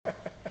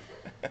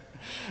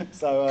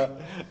So,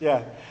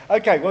 yeah.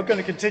 Okay, we're going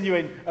to continue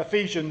in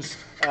Ephesians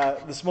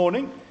this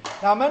morning.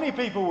 Now, many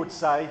people would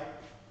say,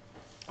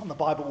 and the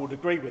Bible would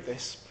agree with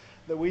this,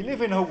 that we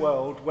live in a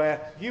world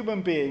where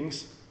human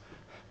beings,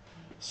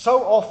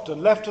 so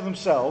often left to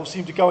themselves,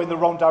 seem to go in the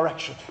wrong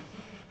direction,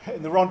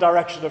 in the wrong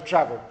direction of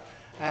travel.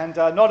 And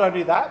not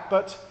only that,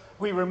 but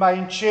we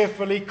remain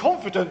cheerfully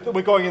confident that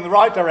we're going in the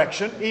right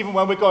direction, even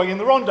when we're going in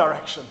the wrong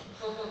direction.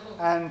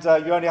 And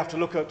you only have to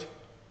look at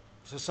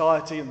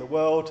society and the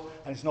world,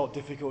 and it's not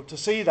difficult to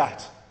see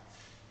that.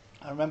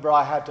 I remember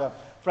I had a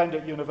friend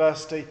at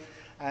university,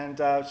 and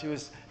she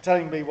was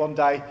telling me one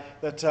day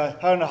that her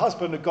and her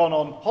husband had gone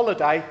on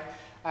holiday,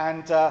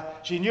 and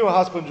she knew her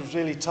husband was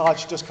really tired.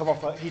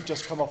 He'd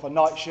just come off a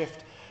night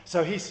shift.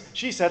 So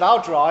she said,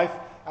 "I'll drive,"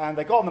 and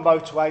they got on the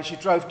motorway. She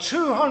drove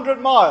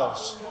 200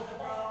 miles.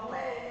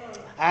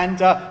 And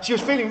she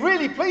was feeling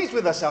really pleased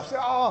with herself. She said,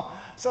 "Oh,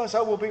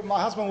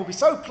 my husband will be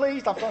so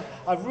pleased.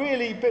 I've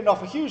really bitten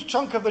off a huge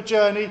chunk of the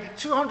journey,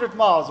 200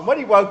 miles. And when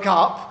he woke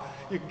up,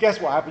 you can guess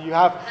what happened.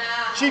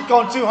 She'd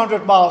gone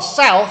 200 miles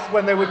south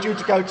when they were due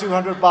to go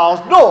 200 miles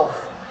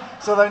north.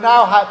 So they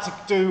now had to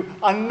do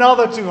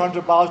another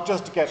 200 miles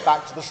just to get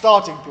back to the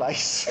starting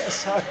place.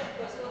 So,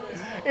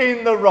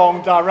 in the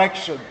wrong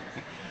direction.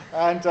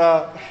 And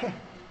well,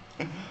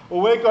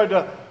 we're going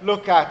to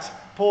look at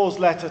Paul's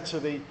letter to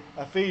the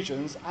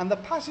Ephesians, and the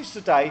passage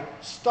today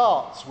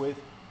starts with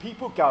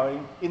people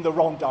going in the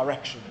wrong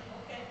direction.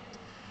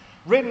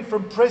 Written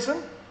from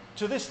prison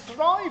to this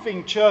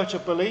thriving church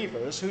of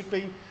believers who'd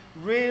been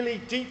really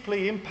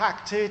deeply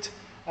impacted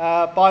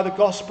by the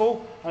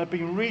gospel and had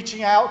been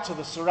reaching out to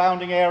the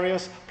surrounding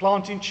areas,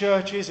 planting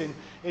churches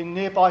in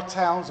nearby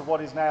towns of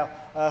what is now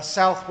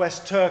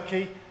southwest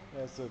Turkey.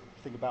 There's the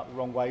thing about the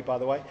wrong way, by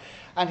the way.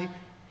 And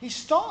he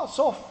starts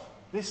off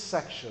this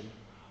section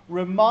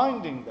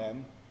reminding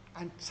them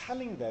and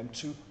telling them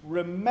to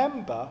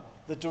remember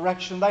the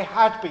direction they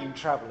had been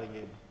travelling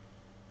in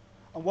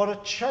and what a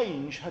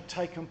change had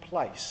taken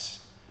place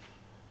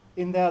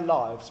in their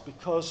lives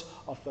because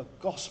of the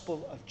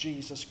gospel of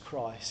Jesus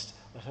Christ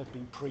that had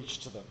been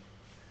preached to them.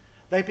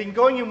 They'd been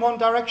going in one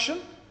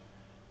direction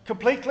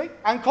completely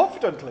and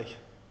confidently,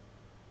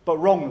 but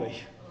wrongly.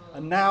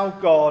 And now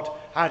God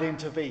had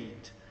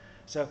intervened.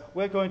 So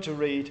we're going to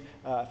read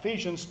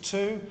Ephesians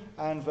 2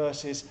 and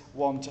verses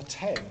 1 to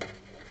 10.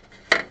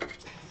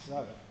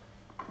 So,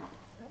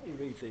 let me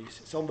read these.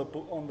 It's on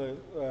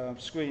the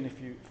screen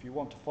if you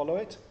want to follow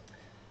it.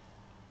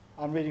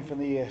 I'm reading from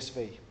the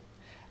ESV.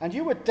 "And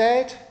you were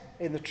dead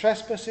in the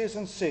trespasses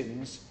and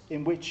sins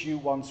in which you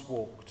once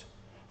walked,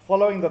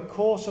 following the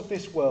course of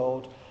this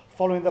world,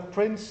 following the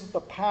prince of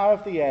the power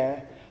of the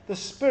air, the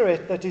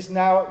spirit that is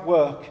now at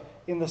work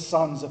in the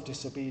sons of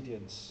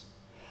disobedience,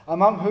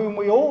 among whom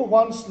we all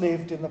once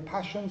lived in the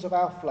passions of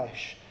our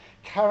flesh,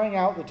 carrying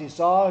out the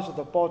desires of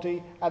the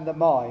body and the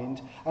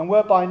mind, and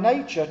were by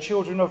nature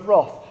children of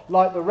wrath,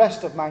 like the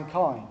rest of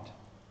mankind.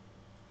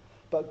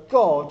 But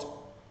God,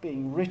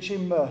 being rich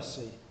in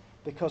mercy,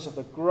 because of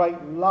the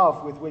great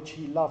love with which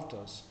he loved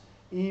us,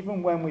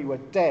 even when we were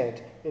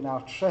dead in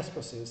our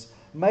trespasses,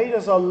 made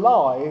us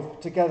alive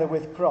together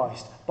with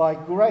Christ. By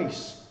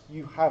grace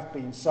you have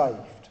been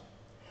saved,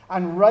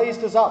 and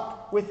raised us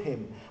up with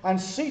him, and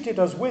seated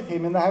us with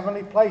him in the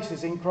heavenly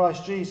places in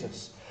Christ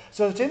Jesus,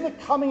 so that in the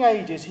coming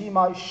ages he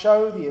might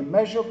show the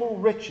immeasurable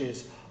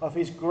riches of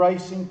his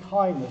grace and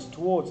kindness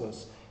towards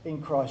us in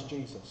Christ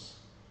Jesus.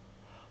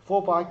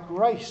 For by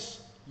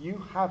grace you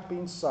have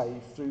been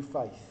saved through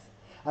faith.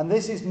 And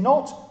this is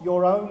not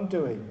your own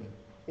doing,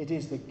 it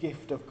is the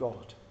gift of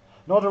God,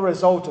 not a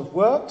result of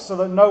works, so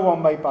that no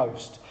one may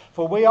boast.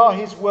 For we are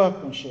his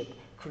workmanship,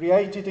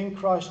 created in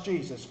Christ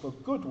Jesus for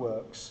good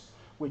works,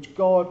 which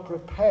God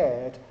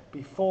prepared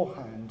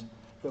beforehand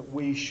that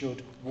we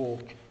should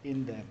walk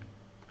in them."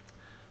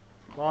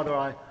 Father,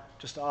 I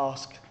just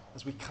ask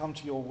as we come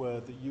to your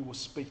word that you will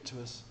speak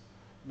to us,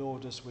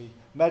 Lord, as we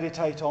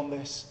meditate on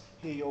this,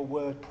 hear your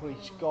word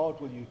preached.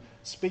 God, will you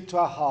speak to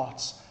our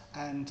hearts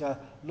and,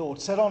 Lord,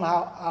 set on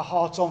our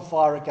hearts on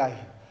fire again,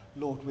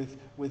 Lord,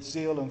 with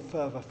zeal and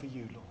fervour for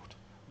you, Lord.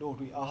 Lord,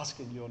 we ask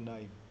in your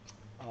name.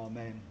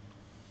 Amen.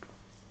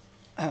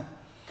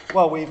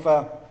 Well, we've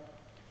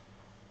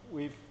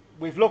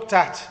looked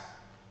at,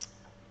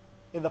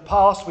 in the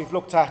past, we've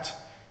looked at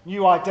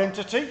new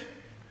identity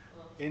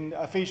in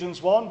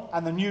Ephesians 1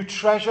 and the new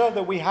treasure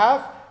that we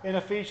have in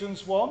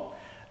Ephesians 1.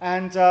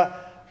 And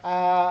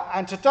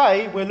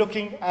today we're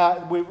looking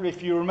at,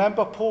 if you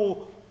remember,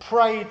 Paul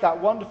prayed that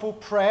wonderful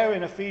prayer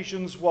in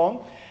Ephesians 1,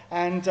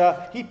 and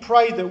he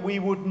prayed that we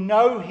would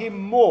know him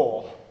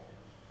more.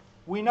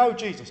 We know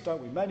Jesus,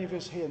 don't we? Many of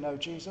us here know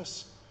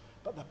Jesus,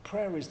 but the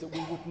prayer is that we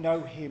would know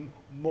him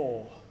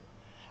more.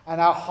 And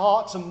our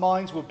hearts and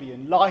minds would be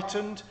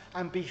enlightened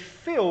and be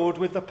filled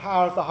with the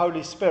power of the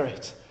Holy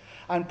Spirit.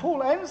 And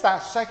Paul ends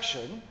that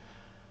section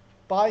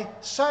by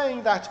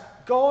saying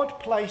that God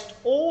placed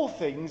all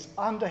things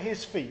under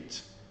his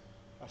feet,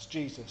 that's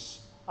Jesus,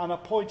 and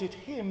appointed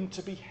him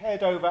to be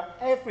head over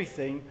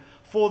everything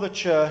for the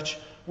church,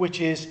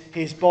 which is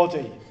his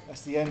body.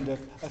 That's the end of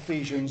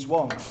Ephesians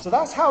 1. So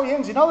that's how he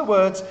ends. In other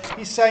words,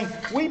 he's saying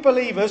we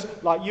believers,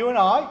 like you and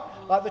I,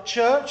 like the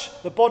church,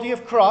 the body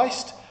of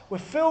Christ, we're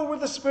filled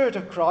with the Spirit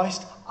of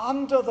Christ,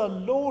 under the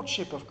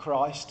lordship of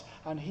Christ,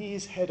 and he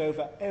is head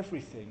over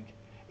everything,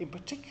 in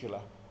particular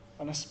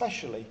and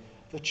especially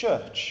the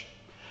church.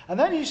 And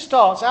then he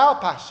starts our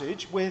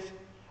passage with,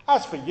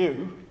 as for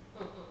you,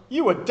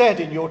 you were dead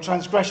in your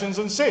transgressions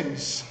and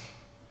sins.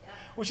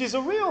 Which is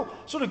a real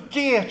sort of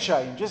gear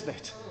change, isn't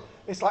it?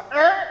 It's like,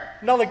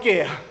 another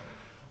gear.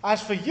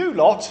 As for you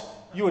lot,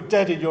 you were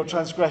dead in your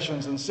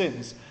transgressions and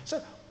sins.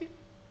 So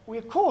we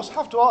of course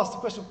have to ask the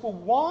question, well,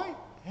 why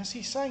is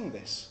he saying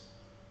this?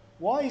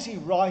 Why is he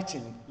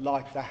writing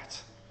like that?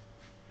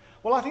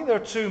 Well, I think there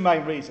are two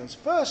main reasons.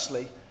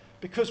 Firstly,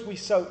 because we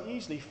so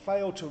easily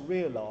fail to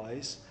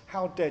realise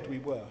how dead we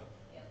were.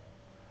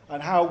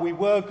 And how we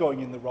were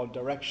going in the wrong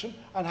direction.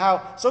 And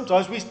how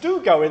sometimes we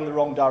do go in the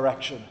wrong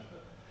direction.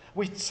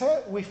 We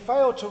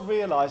fail to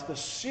realise the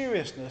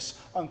seriousness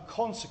and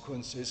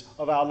consequences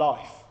of our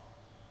life.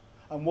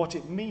 And what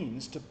it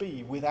means to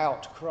be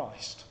without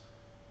Christ.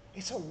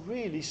 It's a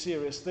really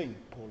serious thing,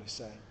 Paul is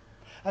saying.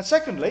 And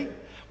secondly,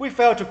 we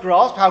fail to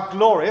grasp how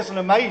glorious and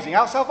amazing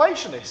our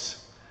salvation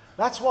is.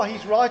 That's why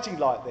he's writing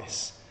like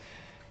this.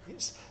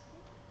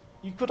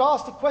 You could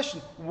ask the question,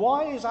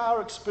 why is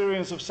our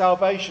experience of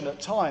salvation at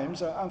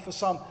times, and for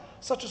some,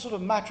 such a sort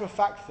of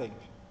matter-of-fact thing?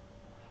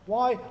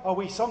 Why are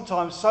we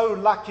sometimes so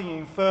lacking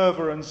in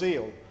fervour and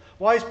zeal?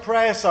 Why is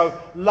prayer so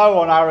low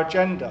on our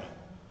agenda?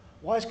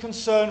 Why is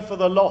concern for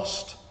the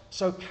lost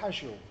so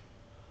casual?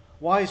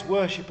 Why is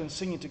worship and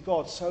singing to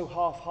God so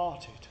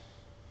half-hearted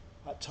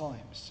at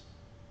times?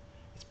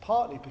 It's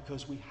partly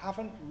because we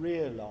haven't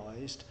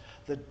realised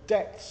the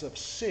depths of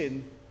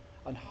sin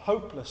and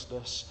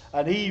hopelessness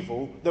and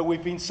evil that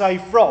we've been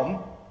saved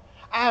from,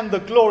 and the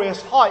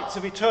glorious heights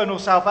of eternal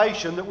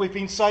salvation that we've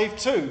been saved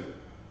to.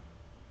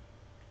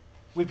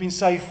 We've been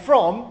saved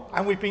from,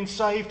 and we've been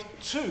saved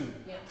to.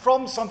 Yeah.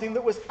 From something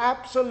that was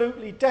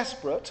absolutely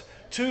desperate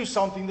to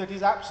something that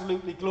is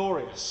absolutely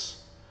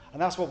glorious.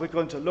 And that's what we're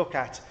going to look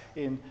at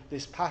in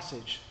this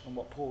passage and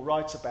what Paul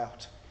writes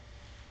about.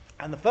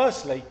 And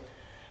firstly,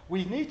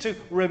 we need to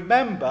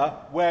remember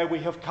where we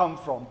have come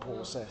from,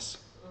 Paul says.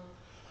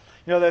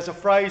 You know, there's a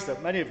phrase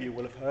that many of you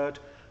will have heard,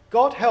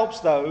 God helps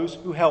those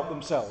who help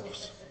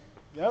themselves.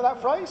 You know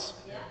that phrase?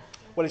 Yeah.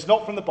 Well, it's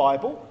not from the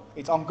Bible.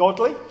 It's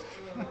ungodly.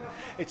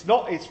 It's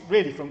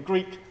really from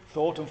Greek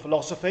thought and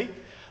philosophy.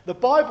 The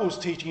Bible's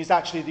teaching is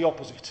actually the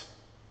opposite.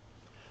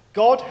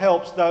 God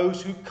helps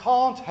those who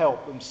can't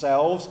help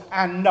themselves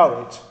and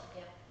know it.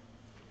 Yeah.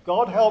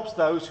 God helps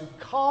those who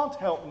can't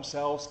help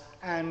themselves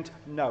and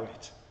know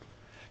it.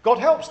 God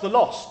helps the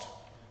lost,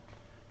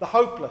 the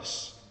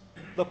hopeless,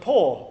 the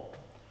poor,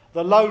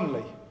 the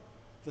lonely,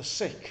 the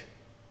sick,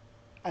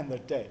 and the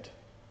dead.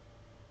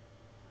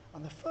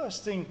 And the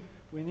first thing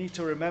we need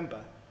to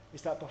remember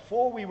is that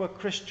before we were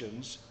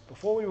Christians,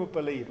 before we were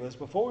believers,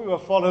 before we were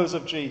followers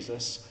of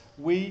Jesus,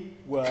 we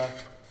were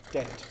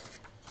dead.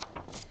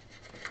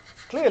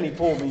 Clearly,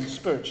 Paul means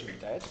spiritually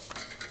dead,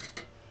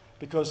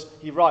 because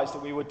he writes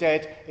that we were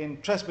dead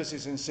in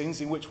trespasses and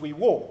sins in which we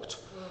walked.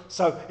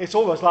 So it's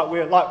almost like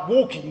we're like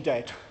walking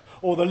dead,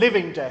 or the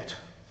living dead.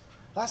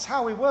 That's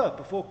how we were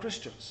before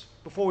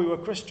we were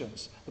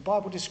Christians. The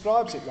Bible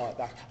describes it like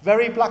that.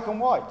 Very black and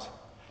white.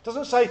 It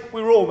doesn't say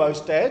we were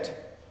almost dead,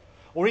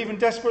 or even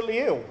desperately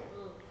ill,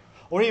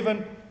 or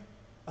even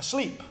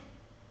asleep,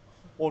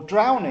 or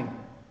drowning,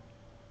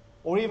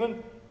 or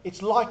even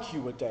it's like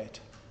you were dead,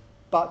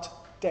 but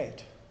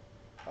dead.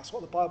 That's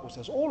what the Bible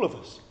says. All of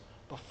us,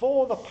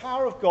 before the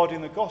power of God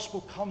in the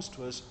gospel comes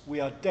to us, we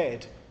are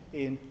dead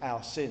in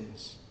our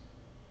sins.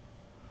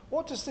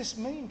 What does this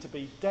mean to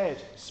be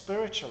dead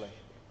spiritually?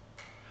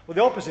 Well,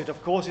 the opposite,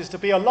 of course, is to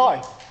be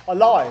alive, and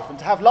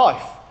to have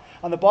life.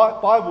 And the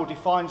Bible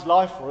defines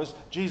life for us.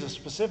 Jesus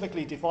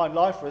specifically defined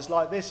life for us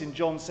like this in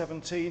John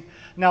 17.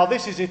 Now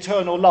this is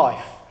eternal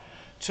life,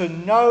 to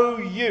know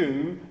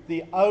you,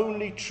 the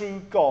only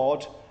true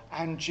God,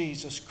 and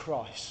Jesus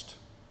Christ.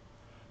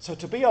 So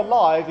to be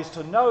alive is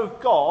to know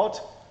God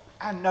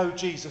and know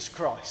Jesus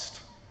Christ.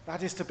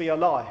 That is to be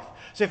alive.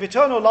 So if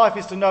eternal life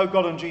is to know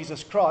God and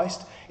Jesus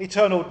Christ,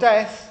 eternal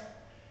death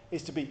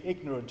is to be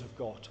ignorant of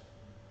God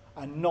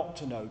and not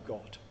to know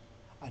God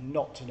and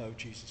not to know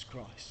Jesus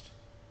Christ.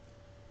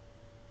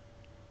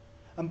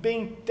 And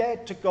being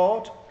dead to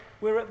God,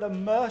 we're at the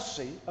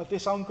mercy of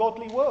this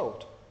ungodly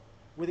world,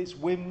 with its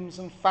whims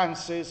and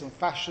fancies and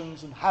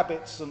fashions and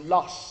habits and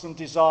lusts and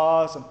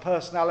desires and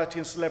personality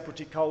and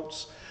celebrity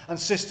cults and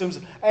systems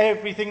and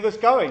everything that's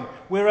going.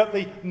 We're at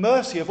the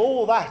mercy of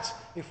all that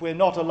if we're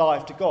not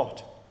alive to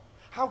God.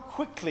 How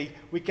quickly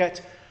we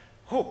get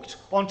hooked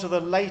onto the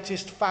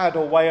latest fad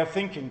or way of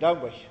thinking,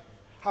 don't we?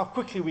 How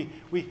quickly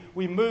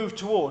we move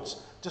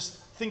towards just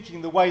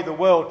thinking the way the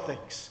world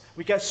thinks.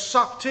 We get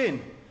sucked in.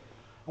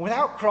 And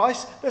without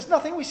Christ, there's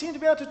nothing we seem to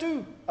be able to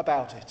do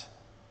about it.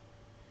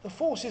 The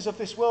forces of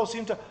this world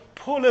seem to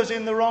pull us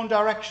in the wrong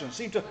direction,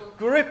 seem to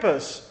grip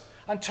us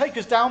and take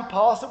us down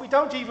paths that we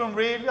don't even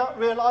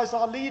realise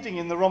are leading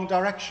in the wrong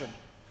direction.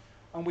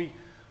 And we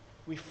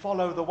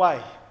follow the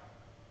way.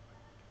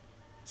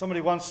 Somebody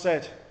once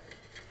said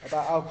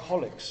about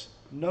alcoholics,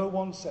 no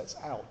one sets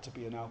out to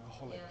be an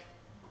alcoholic.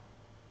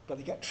 But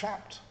they get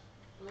trapped.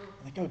 And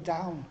they go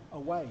down a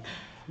way.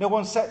 No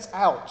one sets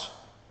out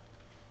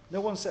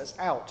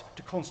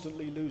to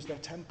constantly lose their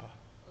temper.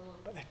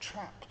 But they're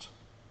trapped.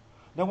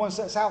 No one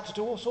sets out to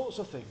do all sorts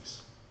of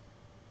things.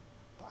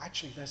 But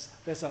actually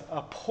there's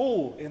a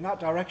pull in that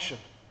direction.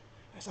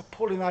 There's a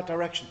pull in that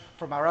direction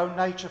from our own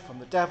nature, from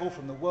the devil,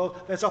 from the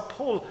world. There's a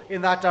pull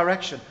in that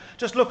direction.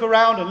 Just look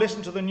around and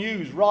listen to the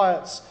news.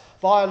 Riots,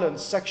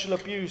 violence, sexual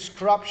abuse,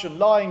 corruption,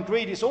 lying,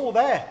 greed. It's all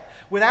there.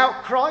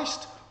 Without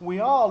Christ, we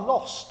are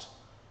lost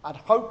and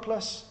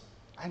hopeless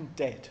and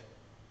dead.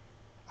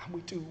 And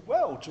we do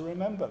well to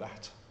remember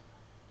that.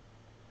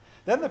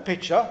 Then the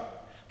picture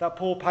that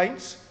Paul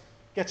paints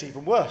gets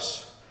even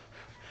worse.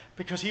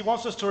 Because he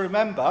wants us to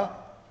remember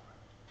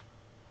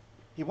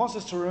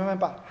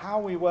how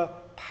we were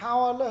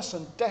powerless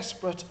and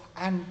desperate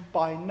and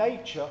by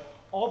nature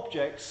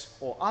objects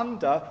or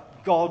under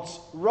God's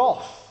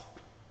wrath.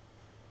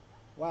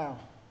 Wow.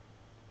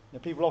 Now,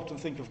 people often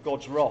think of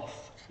God's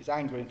wrath, his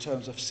anger, in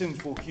terms of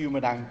sinful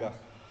human anger,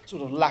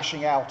 sort of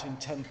lashing out in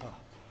temper.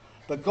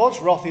 But God's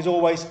wrath is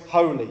always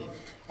holy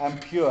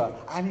and pure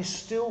and is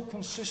still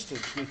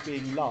consistent with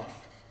being love.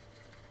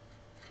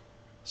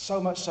 So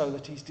much so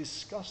that he's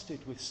disgusted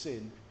with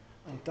sin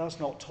and does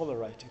not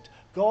tolerate it.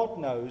 God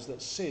knows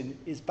that sin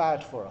is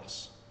bad for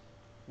us.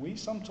 We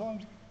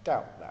sometimes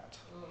doubt that.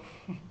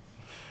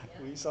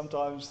 We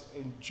sometimes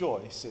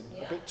enjoy sin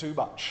a bit too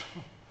much.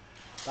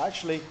 But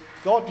actually,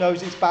 God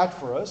knows it's bad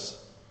for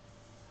us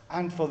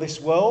and for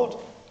this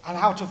world, and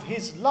out of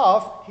his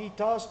love, he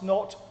does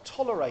not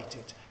tolerate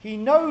it. He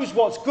knows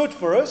what's good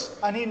for us,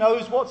 and he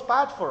knows what's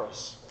bad for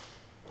us.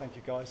 Thank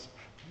you, guys.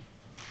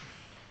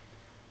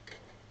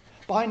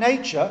 By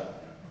nature,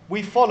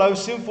 we follow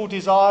sinful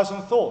desires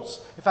and thoughts.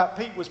 In fact,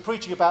 Pete was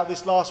preaching about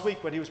this last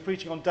week when he was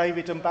preaching on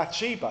David and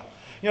Bathsheba.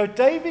 You know,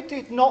 David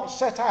did not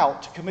set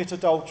out to commit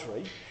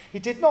adultery. He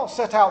did not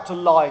set out to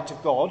lie to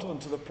God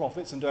and to the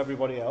prophets and to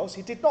everybody else.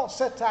 He did not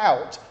set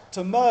out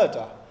to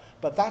murder.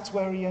 But that's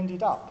where he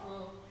ended up.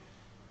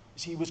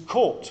 He was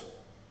caught.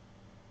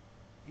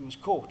 He was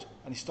caught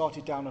and he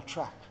started down a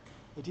track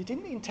that he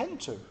didn't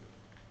intend to.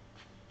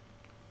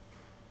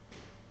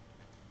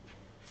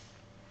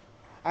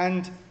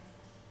 And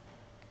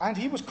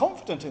he was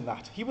confident in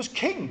that. He was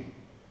king.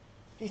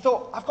 He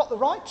thought, I've got the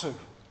right to.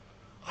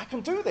 I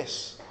can do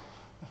this.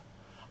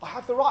 I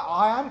have the right.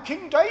 I am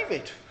King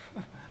David.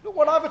 Look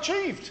what I've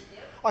achieved.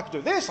 I can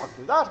do this, I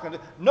can do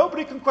that.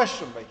 Nobody can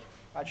question me.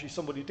 Actually,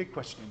 somebody did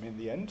question him in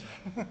the end.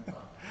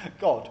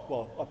 God,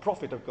 well, a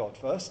prophet of God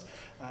first.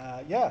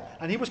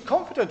 And he was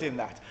confident in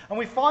that. And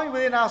we find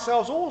within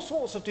ourselves all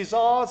sorts of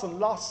desires and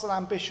lusts and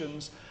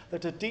ambitions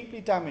that are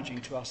deeply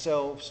damaging to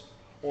ourselves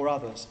or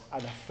others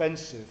and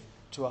offensive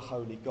to a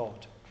holy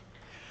God.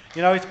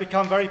 You know, it's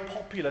become very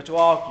popular to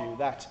argue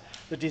that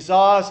the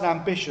desires and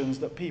ambitions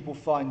that people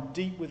find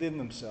deep within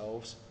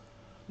themselves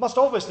must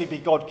obviously be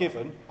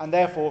God-given and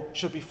therefore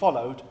should be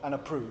followed and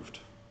approved,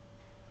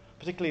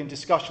 particularly in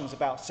discussions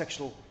about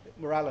sexual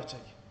morality.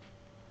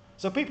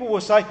 So people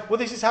will say, well,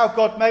 this is how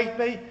God made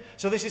me,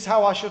 so this is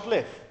how I should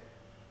live.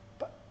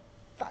 But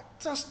that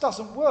just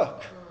doesn't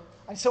work.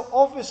 And so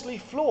obviously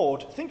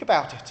flawed. Think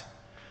about it.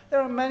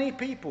 There are many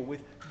people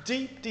with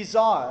deep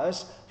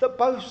desires that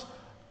both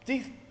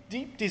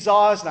deep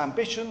desires and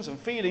ambitions and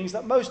feelings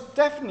that most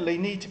definitely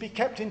need to be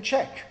kept in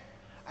check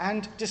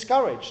and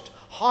discouraged.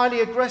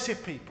 Highly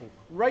aggressive people,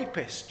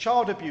 rapists,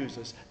 child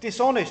abusers,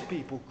 dishonest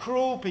people,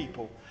 cruel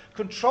people,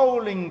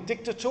 controlling,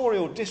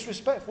 dictatorial,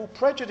 disrespectful,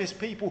 prejudiced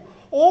people,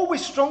 all with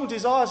strong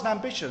desires and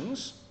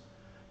ambitions.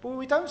 But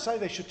we don't say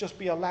they should just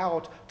be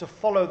allowed to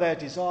follow their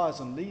desires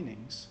and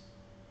leanings.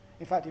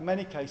 In fact, in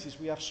many cases,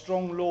 we have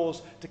strong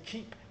laws to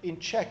keep in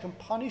check and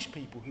punish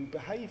people who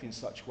behave in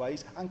such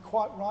ways, and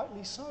quite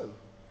rightly so.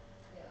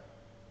 Yeah.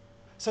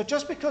 So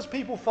just because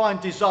people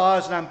find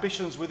desires and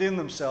ambitions within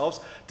themselves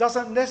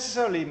doesn't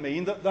necessarily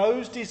mean that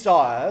those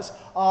desires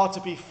are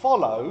to be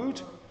followed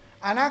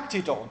and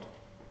acted on.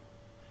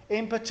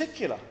 In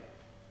particular,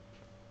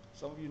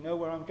 some of you know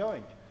where I'm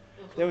going.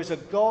 There is a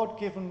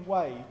God-given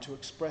way to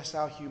express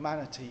our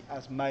humanity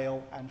as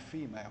male and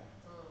female,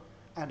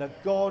 and a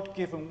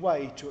God-given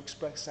way to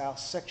express our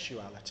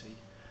sexuality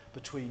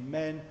between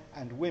men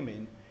and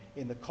women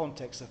in the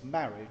context of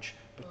marriage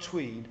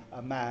between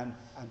a man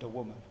and a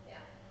woman. Yeah.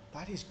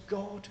 That is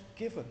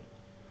God-given.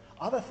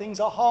 Other things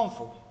are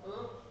harmful.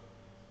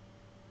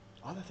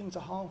 Other things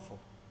are harmful.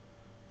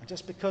 And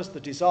just because the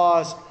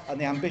desires and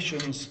the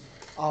ambitions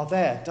are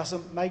there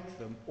doesn't make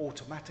them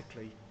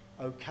automatically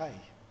okay.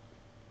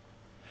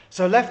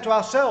 So left to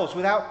ourselves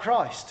without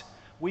Christ,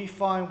 we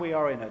find we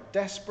are in a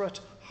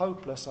desperate,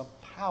 hopeless and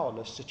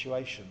powerless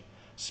situation,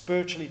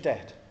 spiritually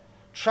dead,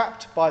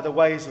 trapped by the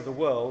ways of the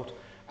world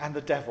and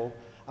the devil,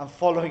 and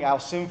following our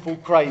sinful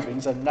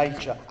cravings and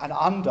nature, and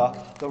under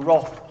the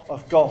wrath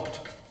of God.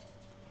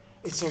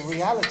 It's a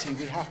reality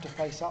we have to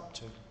face up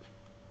to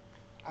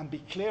and be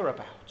clear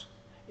about.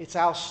 It's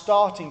our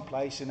starting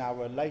place in our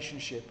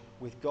relationship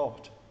with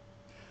God.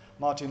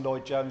 Martin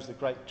Lloyd-Jones, the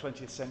great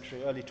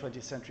early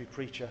 20th century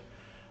preacher,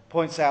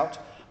 points out,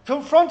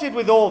 confronted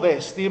with all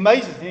this, the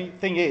amazing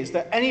thing is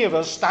that any of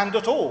us stand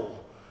at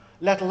all,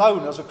 let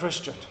alone as a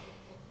Christian.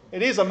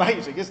 It is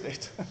amazing, isn't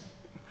it?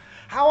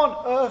 How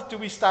on earth do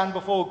we stand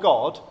before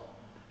God?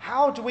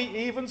 How do we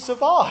even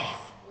survive?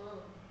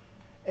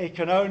 It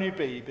can only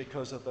be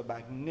because of the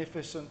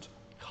magnificent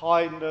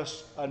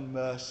kindness and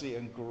mercy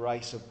and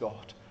grace of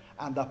God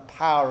and the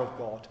power of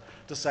God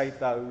to save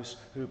those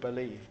who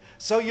believe.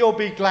 So you'll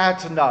be glad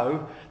to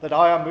know that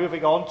I am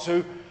moving on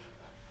to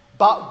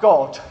but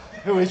God,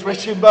 who is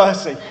rich in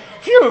mercy.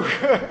 Phew!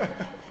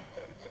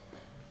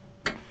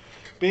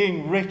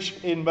 Being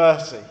rich in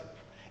mercy,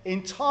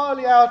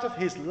 entirely out of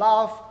his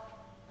love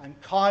and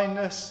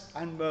kindness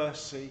and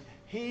mercy,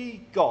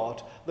 he,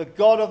 God, the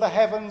God of the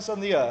heavens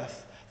and the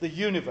earth, the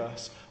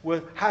universe,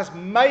 has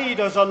made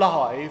us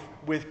alive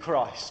with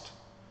Christ,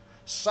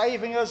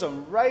 saving us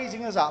and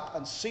raising us up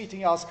and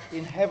seating us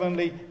in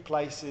heavenly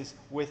places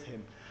with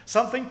him.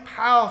 Something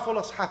powerful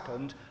has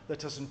happened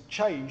that has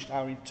changed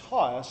our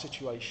entire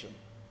situation.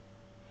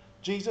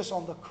 Jesus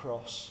on the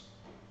cross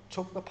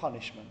took the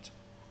punishment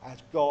as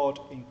God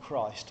in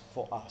Christ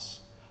for us,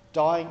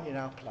 dying in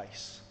our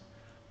place,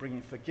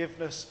 bringing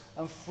forgiveness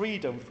and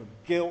freedom from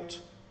guilt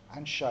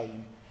and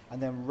shame,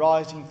 and then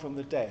rising from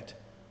the dead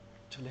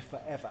to live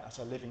forever as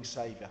a living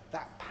Saviour.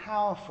 That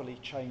powerfully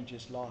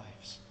changes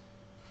lives.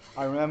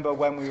 I remember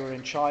when we were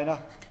in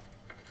China,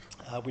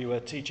 we were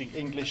teaching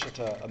English at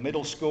a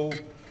middle school,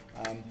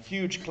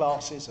 huge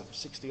classes of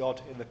 60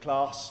 odd in the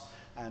class,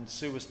 and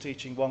Sue was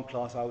teaching one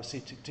class, I was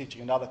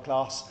teaching another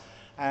class,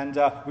 and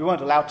we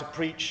weren't allowed to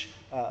preach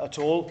at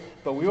all,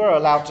 but we were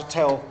allowed to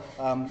tell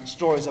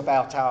stories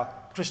about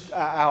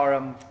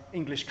our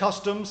English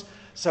customs.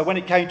 So when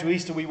it came to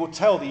Easter, we would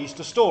tell the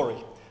Easter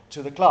story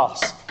to the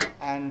class.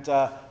 And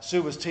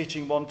Sue was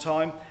teaching one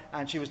time,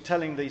 and she was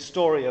telling the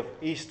story of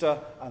Easter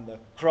and the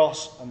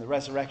cross and the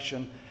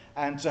resurrection.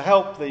 And to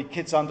help the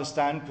kids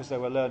understand, because they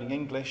were learning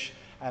English,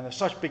 and they're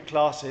such big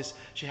classes,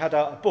 she had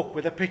a book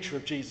with a picture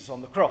of Jesus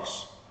on the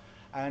cross.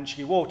 And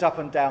she walked up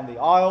and down the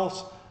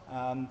aisles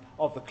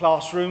of the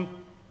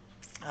classroom,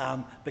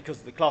 because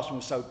the classroom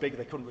was so big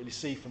they couldn't really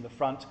see from the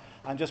front,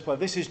 and just put,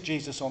 "This is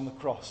Jesus on the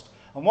cross."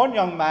 And one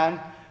young man,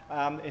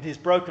 in his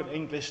broken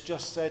English,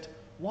 just said,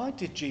 "Why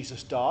did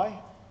Jesus die?"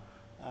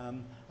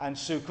 And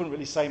Sue couldn't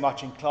really say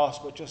much in class,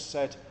 but just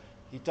said,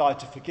 "He died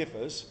to forgive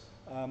us.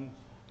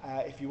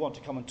 If you want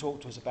to come and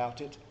talk to us about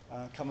it,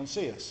 come and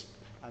see us."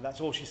 And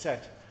that's all she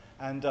said.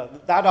 And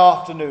that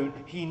afternoon,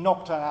 he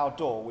knocked on our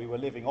door. We were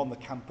living on the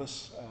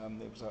campus.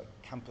 It was a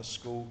campus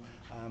school.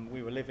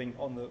 We were living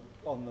on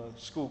the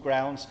school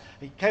grounds.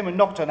 He came and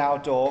knocked on our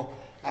door,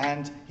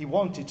 and he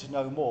wanted to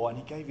know more, and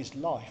he gave his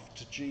life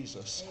to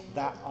Jesus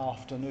that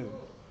afternoon.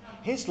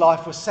 His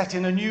life was set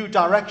in a new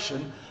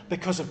direction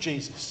because of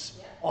Jesus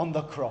on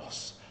the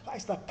cross. That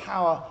is the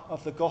power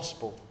of the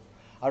gospel.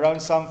 Our own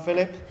son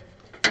Philip,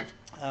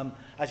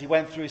 as he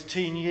went through his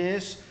teen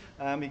years,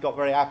 he got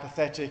very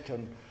apathetic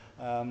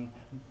and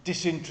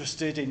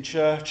disinterested in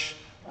church.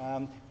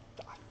 I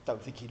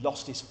don't think he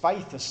lost his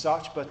faith as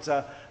such,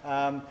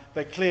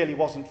 but clearly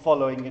wasn't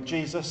following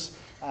Jesus.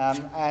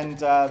 And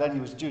then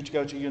he was due to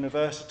go to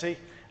university,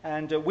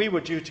 and we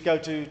were due to go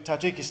to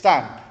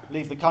Tajikistan,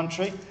 leave the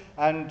country,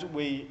 and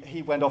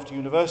he went off to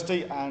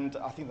university, and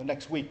I think the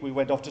next week we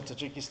went off to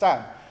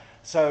Tajikistan.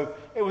 So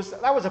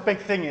that was a big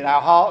thing in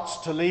our hearts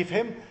to leave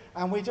him,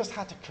 and we just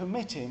had to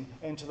commit him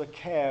into the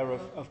care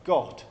of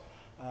God,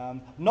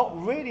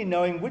 not really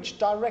knowing which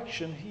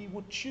direction he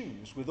would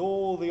choose with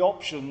all the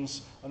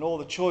options and all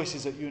the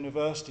choices at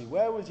university.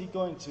 Where was he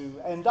going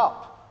to end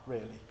up,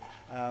 really?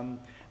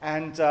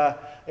 And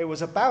it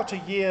was about a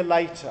year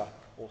later,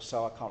 or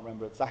so, I can't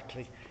remember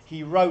exactly,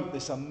 he wrote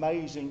this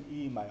amazing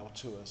email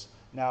to us.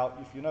 Now,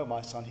 if you know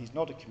my son, he's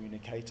not a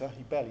communicator.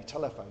 He barely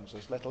telephones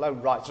us, let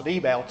alone writes an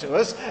email to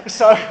us.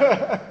 So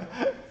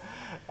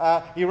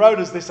he wrote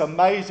us this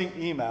amazing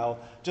email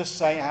just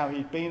saying how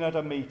he'd been at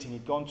a meeting.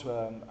 He'd gone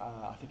to,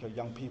 I think, a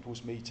young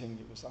people's meeting.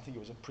 I think it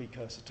was a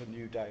precursor to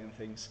New Day and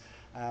things.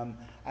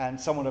 And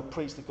someone had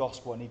preached the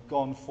gospel, and he'd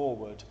gone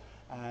forward.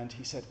 And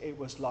he said, it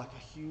was like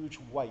a huge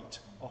weight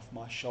off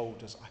my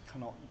shoulders. I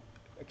cannot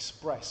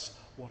express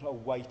what a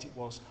weight it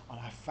was. And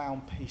I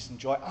found peace and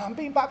joy. I'm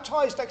being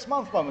baptized next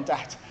month, Mum and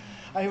Dad.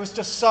 And he was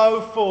just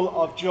so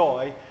full of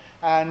joy.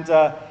 And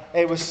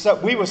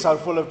we were so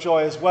full of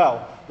joy as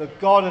well, that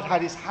God had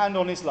had his hand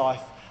on his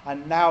life,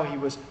 and now he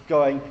was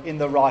going in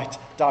the right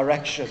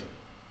direction.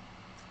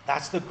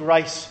 That's the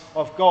grace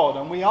of God.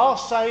 And we are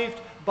saved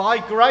by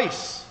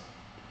grace.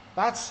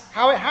 That's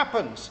how it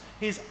happens.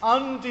 His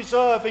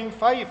undeserving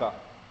favour.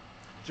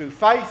 Through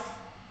faith,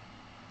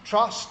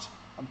 trust,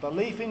 and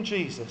belief in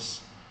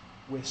Jesus,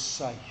 we're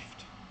saved.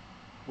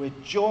 We're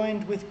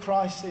joined with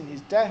Christ in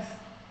his death,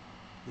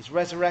 his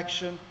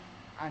resurrection,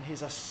 and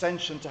his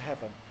ascension to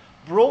heaven.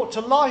 Brought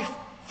to life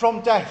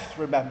from death,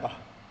 remember.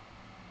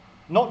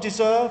 Not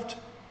deserved,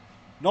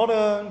 not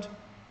earned,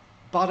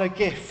 but a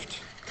gift.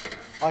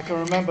 I can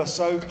remember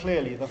so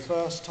clearly it's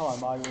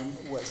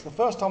the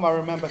first time I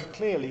remember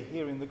clearly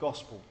hearing the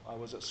gospel. I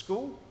was at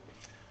school.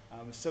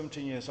 I was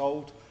 17 years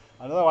old.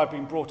 And although I'd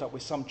been brought up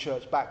with some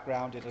church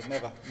background, it had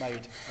never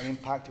made an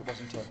impact. It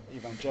wasn't an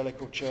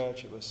evangelical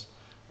church. It was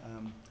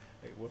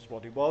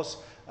what it was.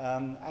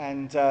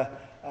 A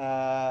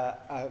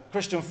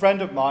Christian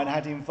friend of mine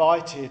had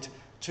invited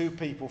two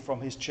people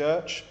from his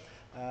church.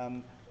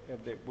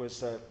 It was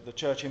the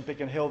church in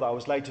Biggin Hill that I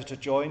was later to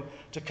join,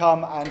 to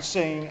come and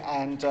sing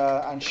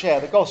and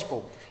share the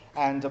gospel.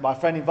 And my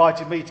friend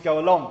invited me to go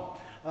along.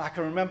 And I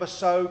can remember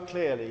so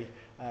clearly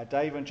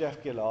Dave and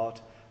Jeff Gillard.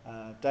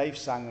 Dave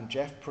sang and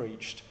Jeff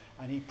preached,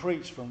 and he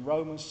preached from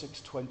Romans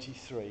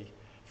 6:23,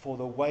 for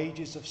the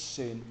wages of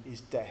sin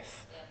is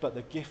death, but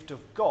the gift of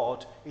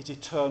God is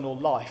eternal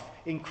life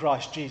in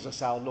Christ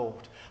Jesus our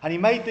Lord. And he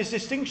made this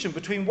distinction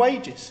between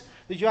wages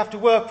that you have to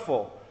work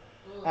for.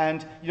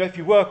 And if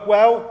you work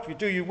well, if you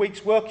do your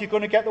week's work, you're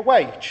going to get the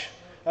wage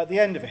at the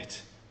end of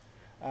it.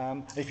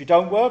 If you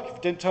don't work, if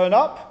you didn't turn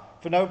up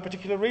for no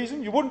particular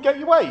reason, you wouldn't get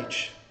your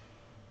wage.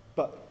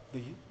 But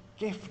the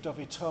gift of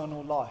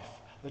eternal life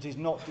that is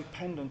not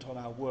dependent on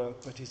our work,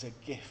 but is a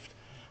gift.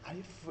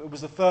 And it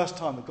was the first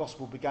time the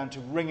gospel began to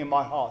ring in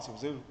my heart. It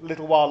was a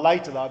little while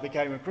later that I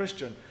became a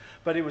Christian.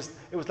 But it was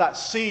that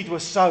seed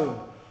was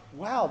sown.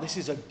 Wow, this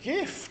is a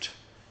gift.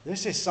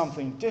 This is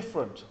something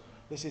different.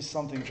 This is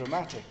something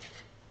dramatic.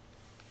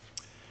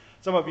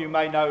 Some of you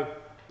may know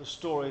the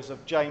stories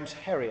of James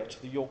Herriot,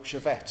 the Yorkshire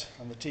vet,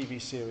 and the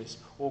TV series,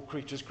 All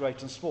Creatures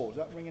Great and Small. Does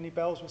that ring any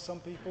bells with some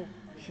people?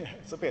 Yeah,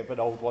 it's a bit of an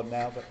old one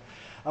now.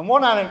 And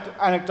one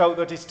anecdote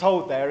that is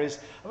told there is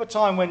of a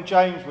time when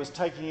James was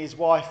taking his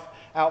wife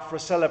out for a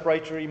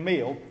celebratory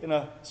meal in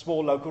a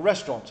small local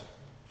restaurant.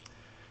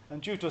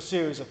 And due to a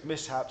series of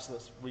mishaps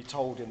that's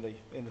retold in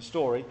the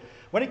story,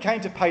 when it came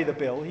to pay the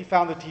bill, he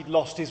found that he'd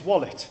lost his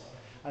wallet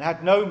and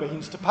had no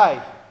means to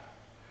pay.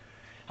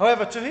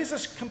 However, to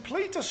his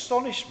complete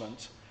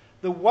astonishment,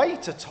 the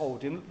waiter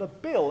told him that the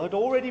bill had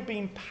already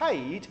been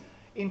paid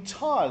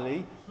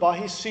entirely by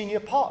his senior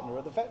partner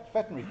at the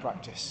veterinary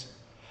practice,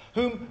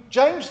 whom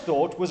James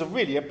thought was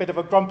really a bit of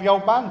a grumpy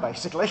old man,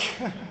 basically.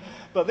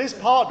 But this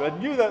partner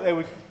knew that they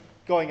were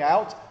going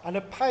out and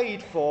had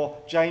paid for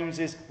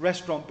James's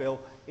restaurant bill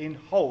in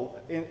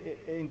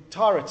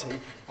entirety,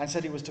 and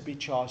said it was to be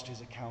charged to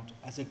his account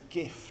as a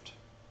gift.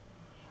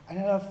 And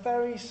in a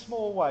very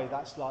small way,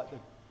 that's like the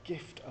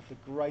gift of the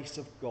grace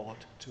of God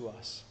to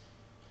us.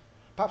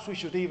 Perhaps we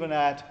should even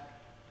add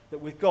that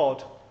with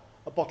God,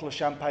 a bottle of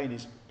champagne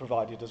is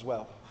provided as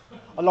well,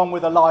 along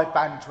with a live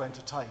band to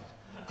entertain.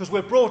 Because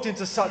we're brought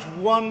into such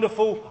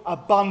wonderful,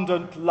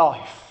 abundant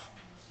life.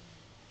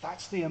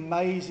 That's the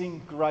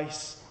amazing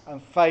grace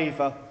and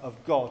favour of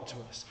God to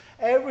us.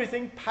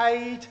 Everything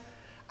paid,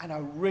 and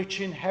a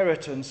rich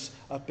inheritance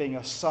of being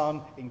a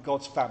son in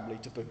God's family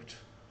to boot.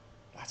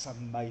 That's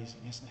amazing,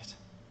 isn't it?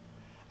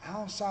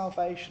 Our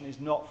salvation is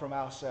not from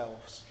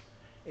ourselves.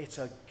 It's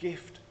a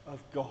gift of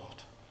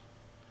God.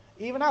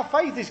 Even our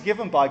faith is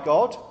given by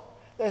God.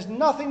 There's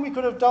nothing we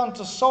could have done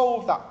to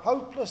solve that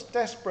hopeless,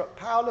 desperate,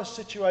 powerless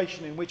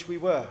situation in which we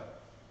were.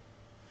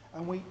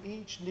 And we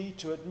each need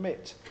to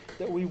admit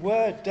that we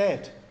were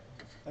dead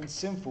and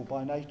sinful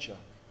by nature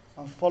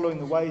and following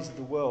the ways of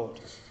the world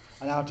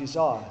and our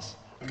desires.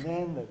 And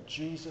then that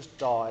Jesus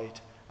died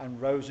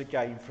and rose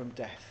again from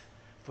death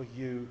for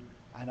you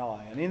and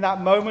I. And in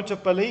that moment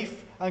of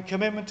belief and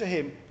commitment to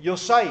him, you're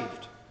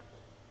saved,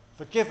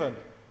 forgiven,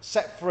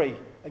 set free,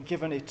 and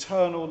given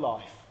eternal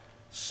life,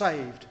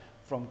 saved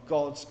from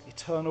God's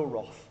eternal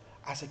wrath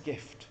as a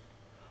gift.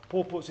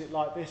 Paul puts it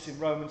like this in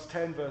Romans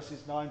 10,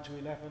 verses 9 to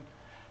 11.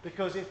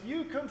 Because if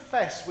you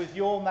confess with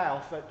your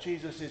mouth that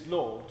Jesus is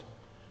Lord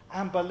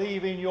and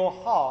believe in your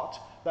heart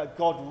that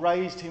God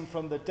raised him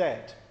from the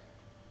dead,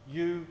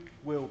 you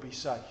will be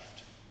saved.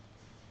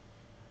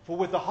 For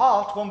with the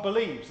heart one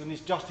believes and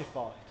is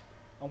justified,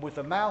 and with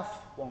the mouth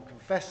one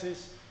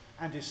confesses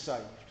and is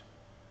saved.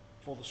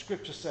 For the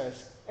scripture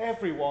says,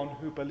 everyone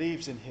who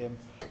believes in him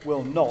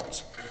will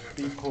not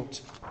be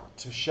put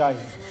to shame.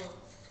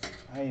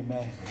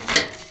 Amen.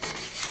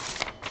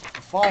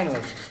 And finally,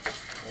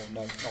 or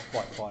no, not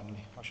quite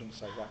finally, I shouldn't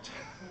say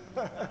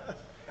that.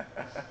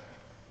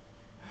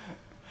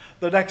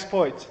 The next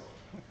point.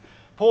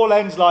 Paul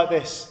ends like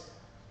this,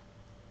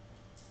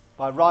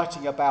 by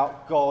writing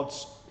about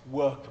God's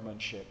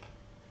workmanship,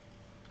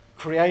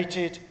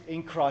 created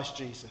in Christ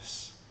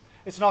Jesus.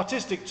 It's an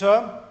artistic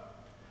term,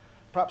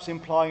 perhaps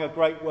implying a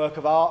great work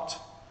of art,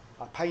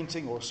 a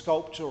painting or a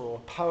sculpture or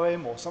a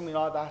poem or something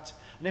like that.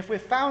 And if we're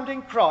found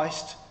in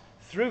Christ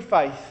through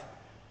faith,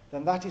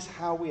 then that is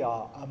how we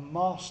are, a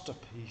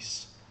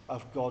masterpiece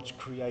of God's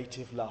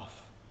creative love.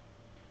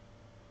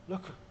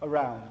 Look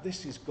around.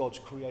 This is God's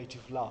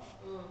creative love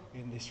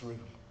in this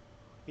room.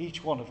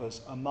 Each one of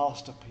us a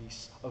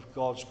masterpiece of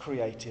God's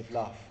creative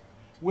love,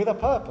 with a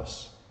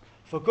purpose,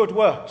 for good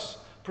works,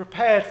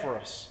 prepared for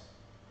us.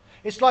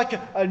 It's like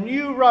a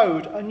new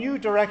road, a new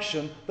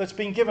direction that's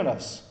been given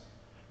us.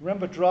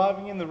 Remember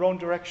driving in the wrong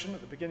direction at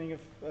the beginning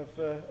of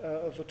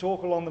the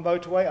talk along the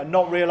motorway and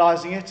not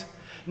realising it?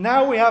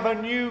 Now we have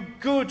a new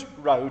good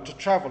road to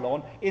travel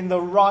on in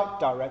the right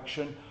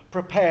direction,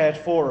 prepared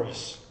for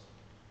us.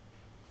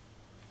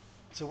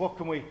 So what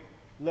can we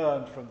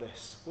learn from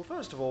this? Well,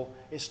 first of all,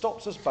 it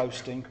stops us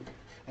boasting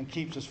and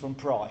keeps us from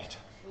pride.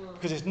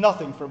 Because it's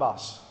nothing from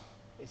us.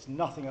 It's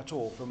nothing at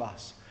all from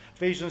us.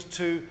 Ephesians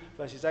 2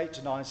 verses 8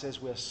 to 9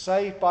 says, we're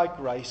saved by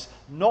grace,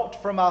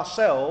 not from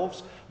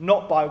ourselves,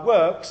 not by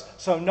works,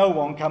 so no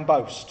one can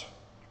boast.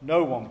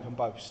 No one can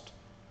boast.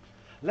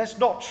 Let's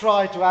not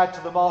try to add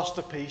to the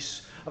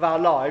masterpiece of our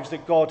lives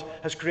that God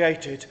has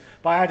created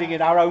by adding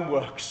in our own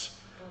works.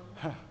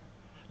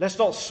 Let's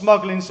not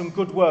smuggle in some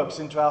good works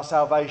into our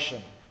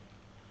salvation.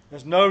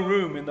 There's no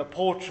room in the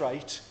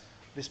portrait,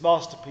 this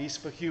masterpiece,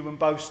 for human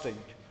boasting.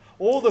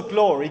 All the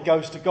glory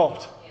goes to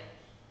God.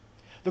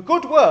 The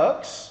good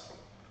works,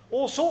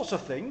 all sorts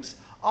of things,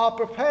 are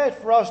prepared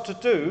for us to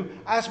do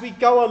as we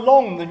go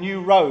along the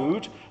new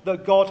road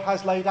that God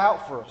has laid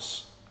out for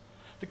us.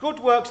 The good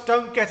works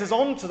don't get us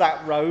onto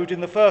that road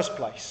in the first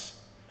place.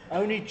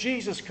 Only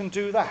Jesus can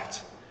do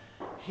that.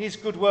 His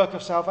good work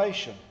of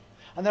salvation.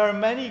 And there are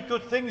many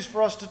good things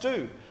for us to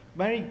do.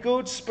 Many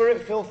good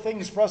spirit-filled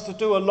things for us to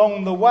do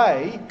along the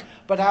way.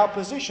 But our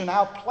position,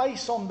 our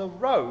place on the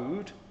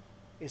road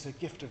is a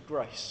gift of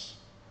grace.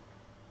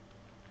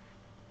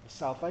 The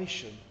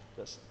salvation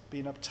that's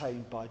been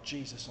obtained by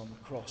Jesus on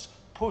the cross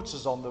puts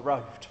us on the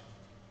road.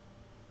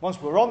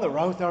 Once we're on the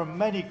road, there are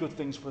many good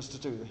things for us to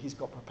do that he's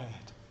got prepared.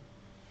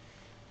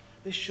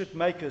 This should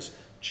make us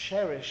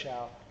cherish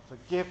our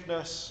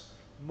forgiveness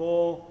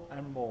more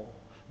and more.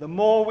 The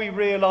more we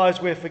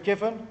realise we're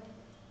forgiven,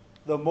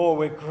 the more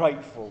we're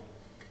grateful,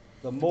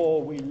 the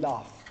more we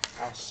love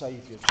our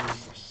Saviour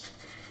Jesus.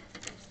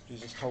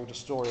 Jesus told a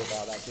story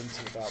about that, didn't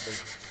he? About the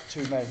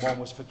two men. One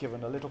was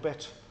forgiven a little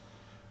bit,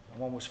 and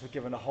one was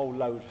forgiven a whole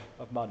load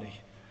of money.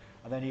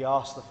 And then he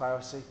asked the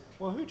Pharisee,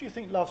 well, who do you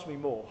think loves me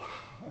more?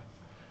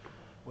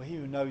 Well, he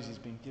who knows he's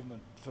been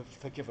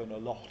forgiven a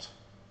lot.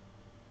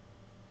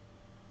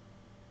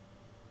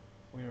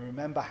 We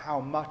remember how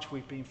much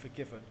we've been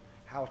forgiven,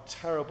 how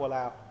terrible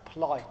our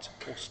plight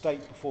or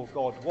state before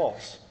God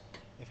was.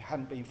 If it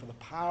hadn't been for the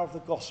power of the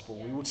gospel,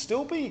 we would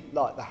still be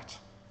like that.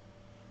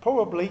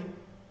 Probably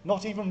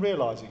not even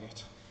realising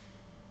it,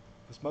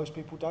 because most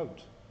people don't.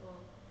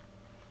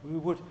 We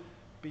would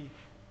be,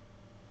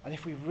 and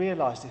if we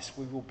realise this,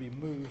 we will be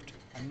moved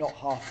and not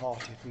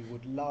half-hearted. We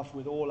would love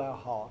with all our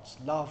hearts,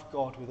 love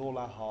God with all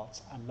our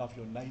hearts, and love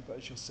your neighbour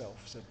as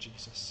yourself, said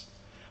Jesus.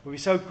 We'll be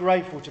so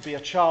grateful to be a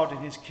child in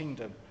his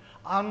kingdom,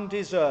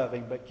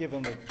 undeserving, but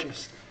given the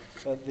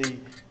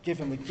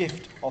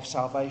gift of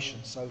salvation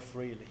so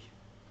freely.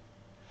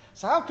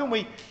 So how can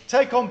we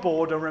take on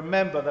board and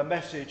remember the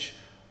message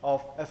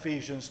of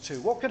Ephesians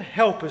 2? What can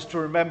help us to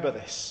remember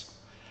this?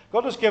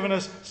 God has given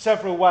us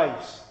several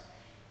ways.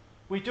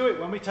 We do it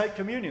when we take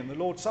communion, the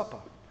Lord's Supper.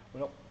 We're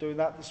not doing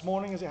that this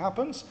morning as it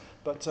happens,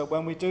 but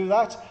when we do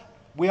that,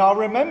 we are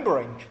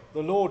remembering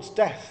the Lord's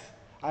death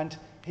and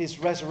his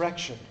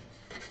resurrection.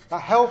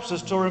 That helps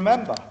us to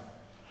remember.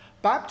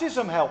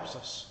 Baptism helps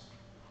us.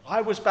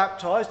 I was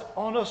baptized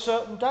on a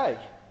certain day.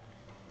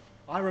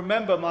 I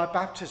remember my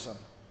baptism.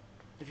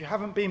 If you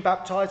haven't been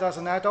baptized as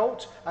an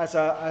adult, as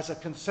a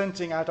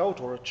consenting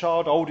adult, or a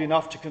child old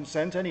enough to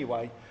consent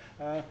anyway,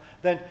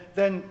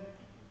 then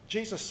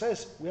Jesus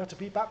says we are to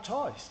be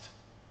baptized.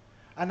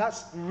 And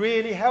that's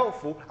really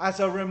helpful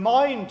as a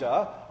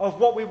reminder of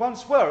what we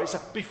once were. It's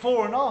a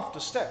before and after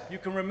step. You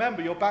can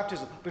remember your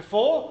baptism.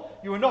 Before,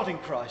 you were not in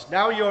Christ.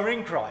 Now you are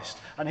in Christ.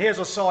 And here's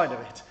a sign of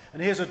it.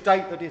 And here's a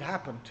date that it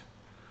happened.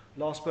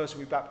 Last person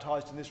we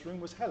baptized in this room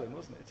was Helen,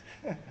 wasn't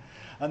it?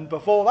 And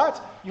before that,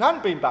 you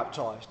hadn't been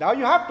baptized. Now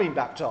you have been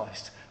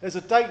baptized. There's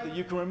a date that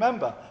you can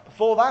remember.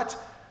 Before that,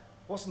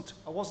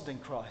 I wasn't in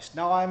Christ.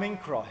 Now I am in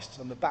Christ.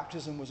 And the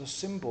baptism was a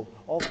symbol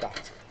of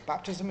that.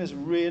 Baptism is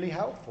really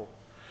helpful.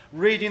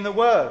 Reading the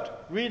Word,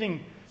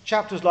 reading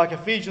chapters like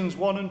Ephesians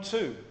 1 and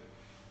 2.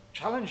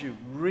 Challenge you,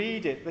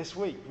 read it this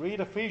week. Read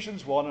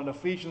Ephesians 1 and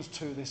Ephesians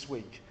 2 this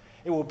week.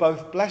 It will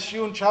both bless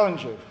you and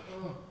challenge you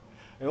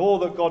in all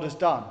that God has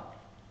done.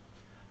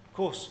 Of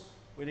course,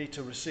 we need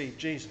to receive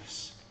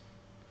Jesus.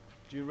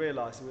 Do you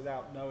realise that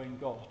without knowing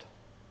God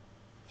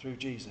through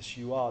Jesus,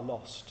 you are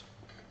lost?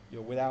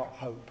 You're without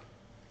hope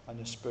and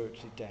you're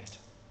spiritually dead.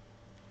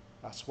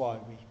 That's why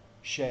we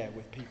share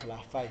with people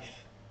our faith.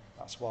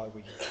 That's why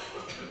we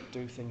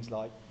do things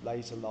like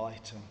laser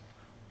light and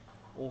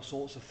all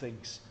sorts of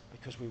things,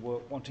 because we were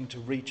wanting to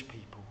reach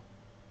people.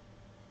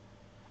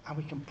 And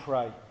we can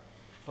pray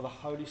for the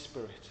Holy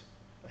Spirit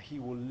that he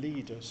will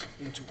lead us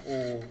into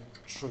all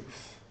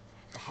truth.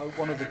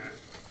 One of the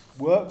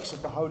works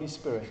of the Holy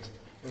Spirit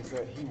is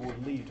that he will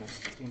lead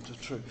us into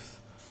truth.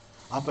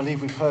 I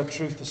believe we've heard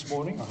truth this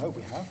morning. I hope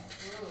we have.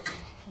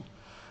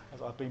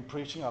 As I've been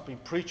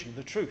preaching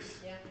the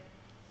truth. Yeah.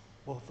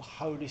 Well, the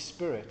Holy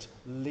Spirit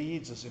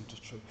leads us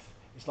into truth.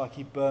 It's like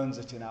he burns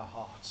it in our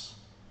hearts.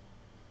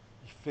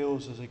 He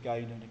fills us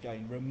again and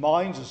again,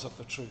 reminds us of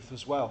the truth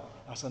as well.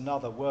 That's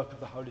another work of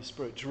the Holy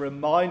Spirit, to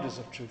remind us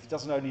of truth. He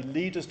doesn't only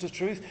lead us to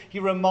truth, he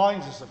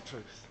reminds us of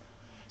truth.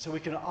 So we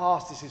can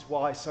ask, this is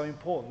why it's so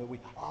important that we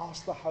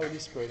ask the Holy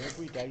Spirit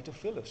every day to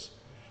fill us,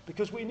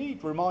 because we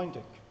need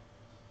reminding.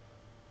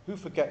 Who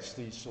forgets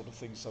these sort of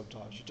things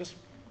sometimes? You just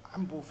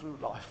amble through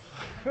life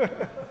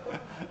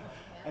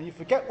and you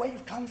forget where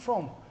you've come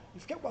from. You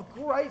forget what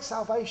great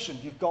salvation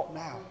you've got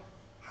now.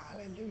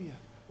 Hallelujah.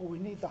 Well, we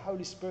need the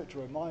Holy Spirit to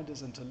remind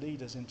us and to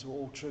lead us into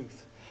all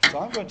truth. So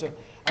I'm going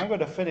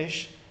to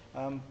finish.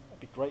 It'd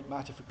be great,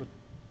 Matt, if we could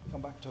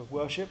come back to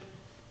worship.